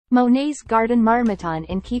Monet's Garden Marmottan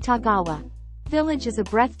in Kitagawa. Village is a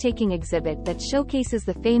breathtaking exhibit that showcases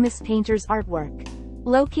the famous painter's artwork.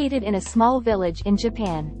 Located in a small village in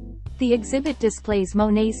Japan, the exhibit displays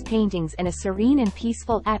Monet's paintings in a serene and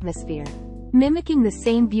peaceful atmosphere, mimicking the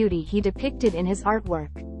same beauty he depicted in his artwork.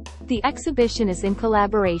 The exhibition is in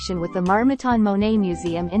collaboration with the Marmottan Monet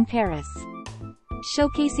Museum in Paris,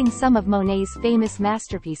 showcasing some of Monet's famous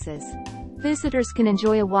masterpieces. Visitors can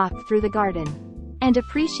enjoy a walk through the garden and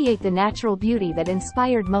appreciate the natural beauty that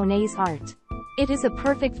inspired Monet's art. It is a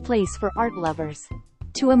perfect place for art lovers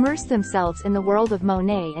to immerse themselves in the world of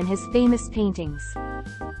Monet and his famous paintings.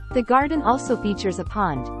 The garden also features a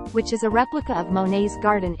pond, which is a replica of Monet's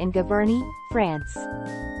garden in Giverny, France,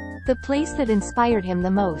 the place that inspired him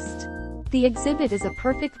the most. The exhibit is a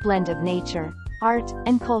perfect blend of nature, art,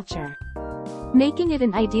 and culture, making it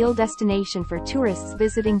an ideal destination for tourists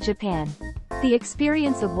visiting Japan. The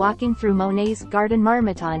experience of walking through Monet's Garden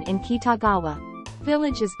Marmottan in Kitagawa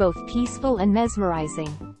Village is both peaceful and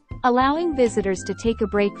mesmerizing, allowing visitors to take a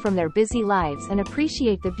break from their busy lives and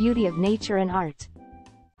appreciate the beauty of nature and art.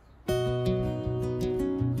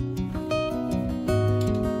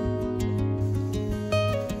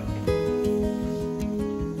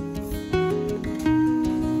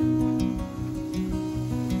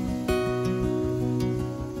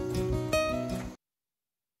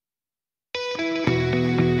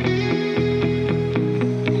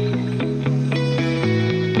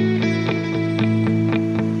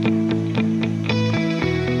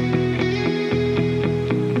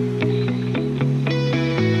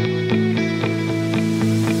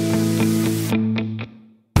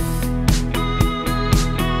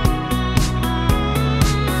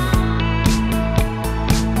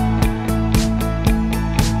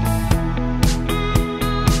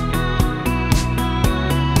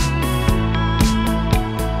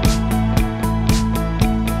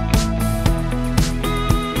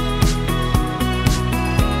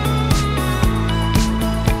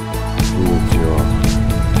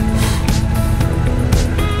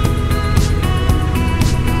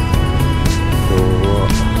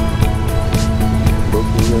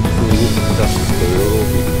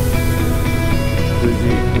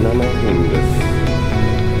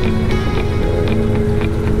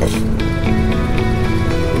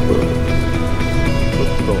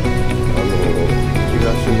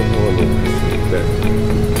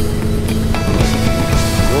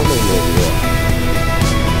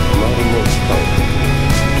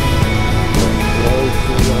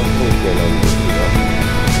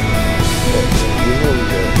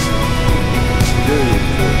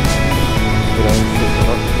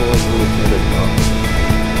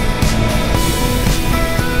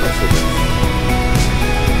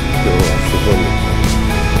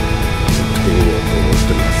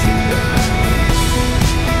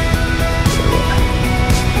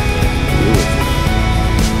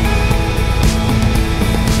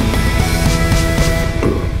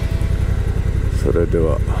それで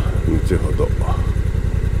は後ほど。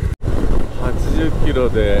80キロ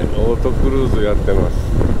でオートクルーズやってます。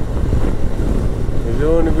非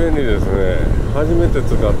常に便利ですね。初めて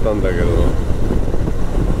使ったんだけど、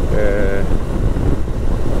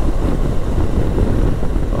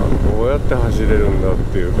こうやって走れるんだっ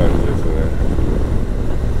ていう感じですね。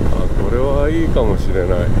これはいいかもしれ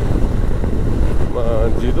ない。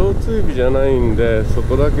自動追尾じゃないんでそ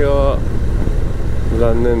こだけは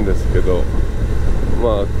残念ですけど、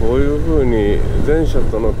こういう風に前車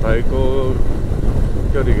との対向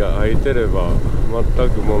距離が空いてれば全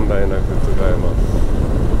く問題なく使えま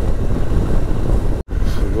す。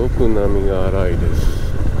すごく波が荒いです。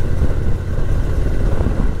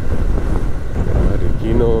やはり昨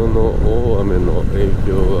日の大雨の影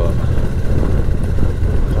響が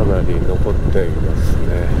かなり残っています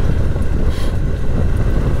ね。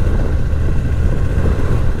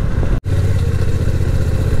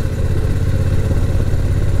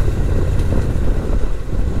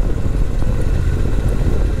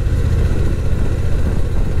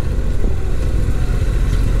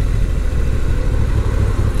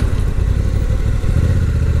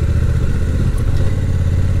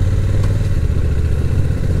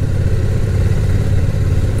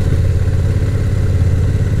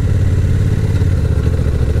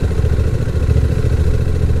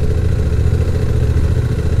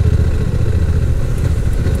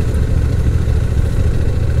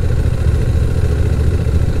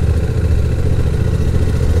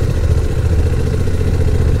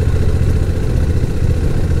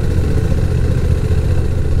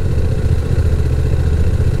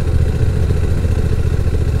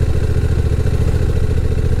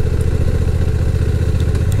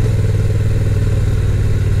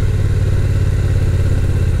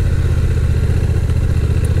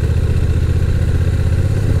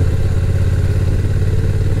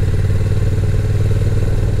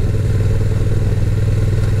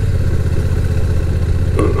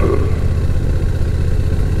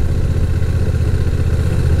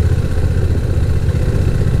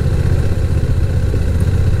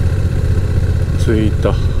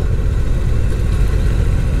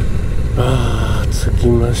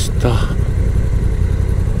ました。は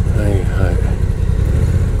いはい。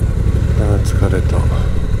疲れた。オー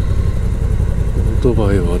ト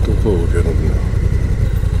バイはどこを受けるんだ。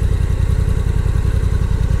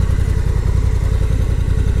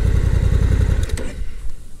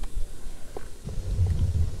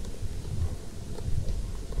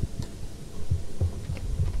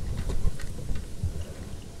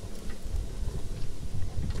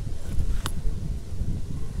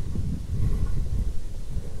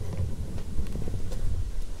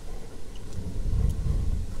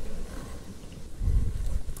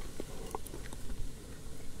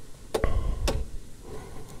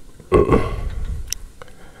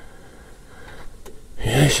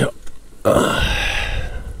よいしょ。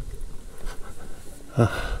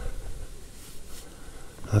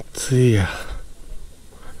暑いや。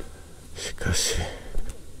しかし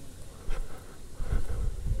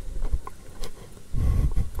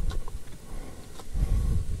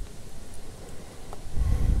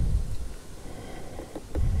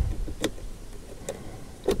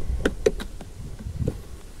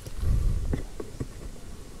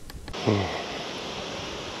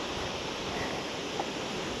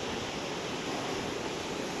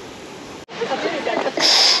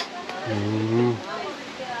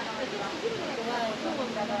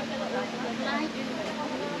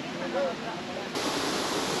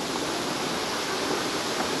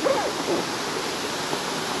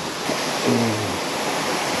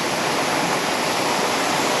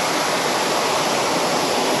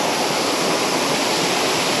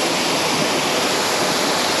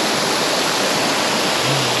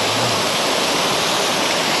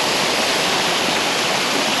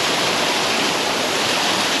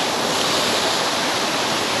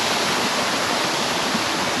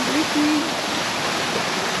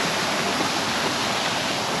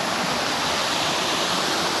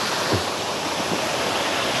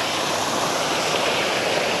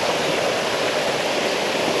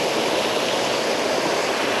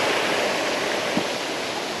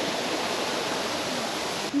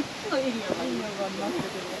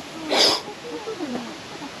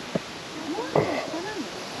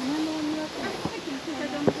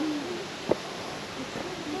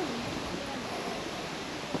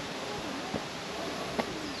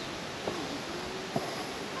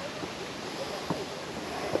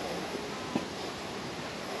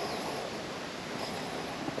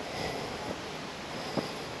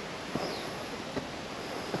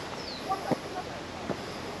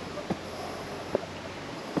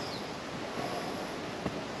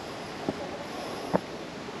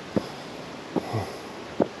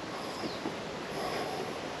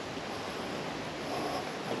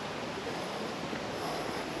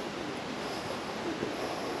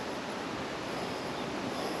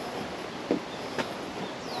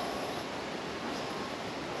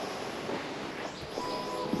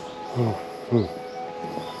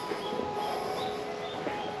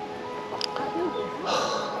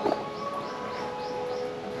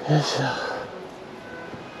よいしょ。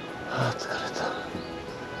疲れた。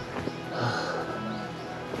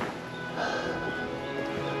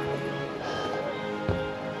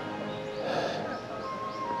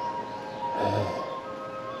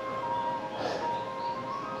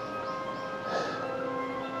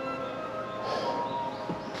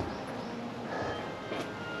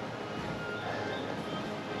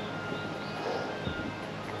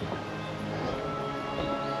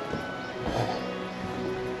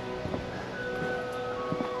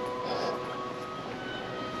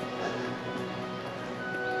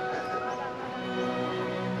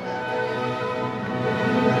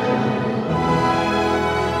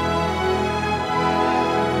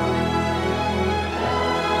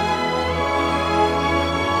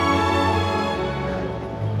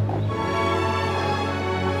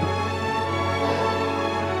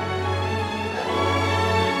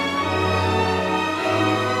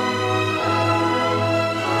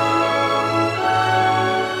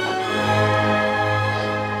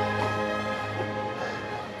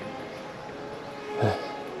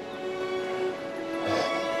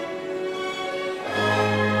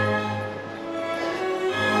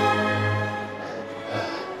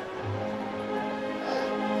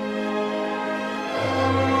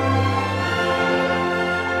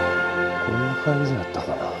感じだったか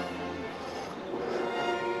な。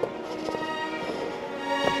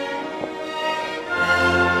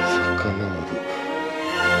魚おる。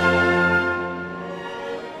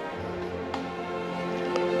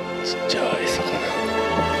ちっちゃい魚。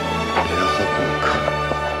メダカ君か。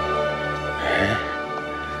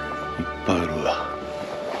いっぱいあるわ。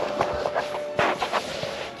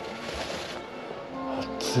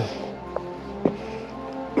暑い。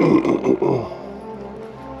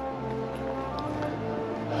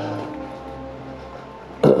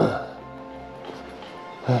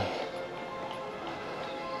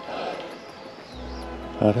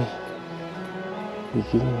あれ、行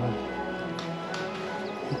き止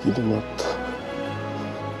まった。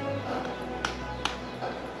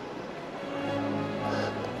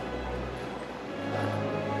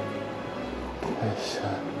よいしょ。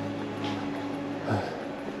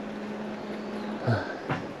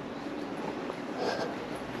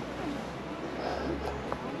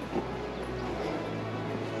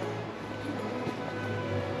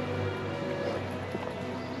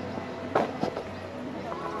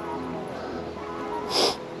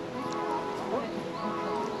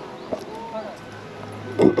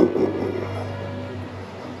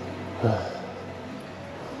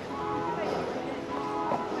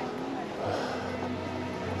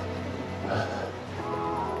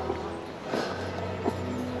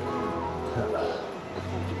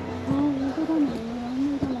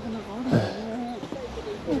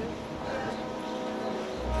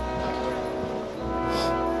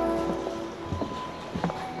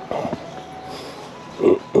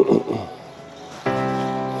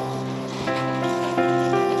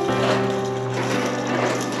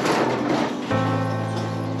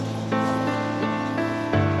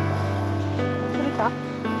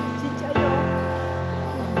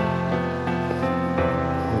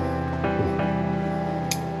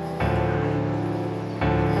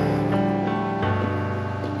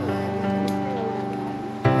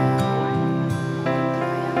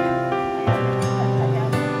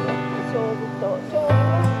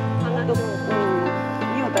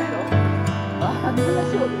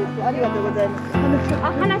ありがとうございます。あ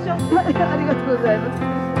りがとうござい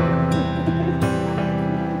ます。